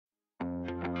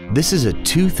This is a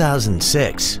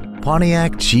 2006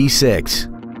 Pontiac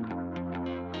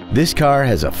G6. This car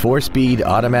has a 4-speed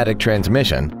automatic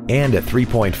transmission and a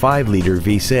 3.5-liter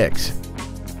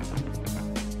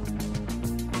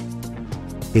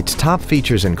V6. Its top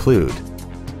features include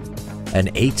an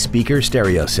 8-speaker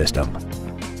stereo system,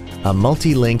 a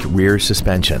multi-link rear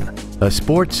suspension, a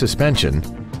sports suspension,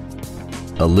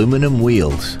 aluminum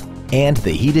wheels, and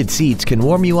the heated seats can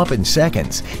warm you up in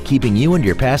seconds, keeping you and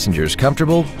your passengers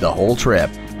comfortable the whole trip.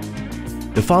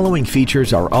 The following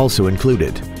features are also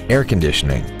included: air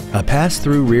conditioning, a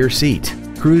pass-through rear seat,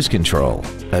 cruise control,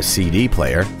 a CD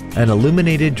player, an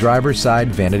illuminated driver's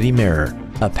side vanity mirror,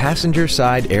 a passenger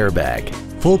side airbag,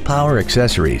 full power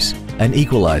accessories, an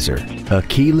equalizer, a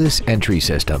keyless entry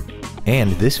system,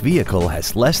 and this vehicle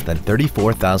has less than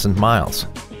 34,000 miles.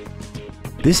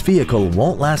 This vehicle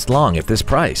won't last long at this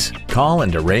price. Call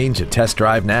and arrange a test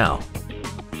drive now.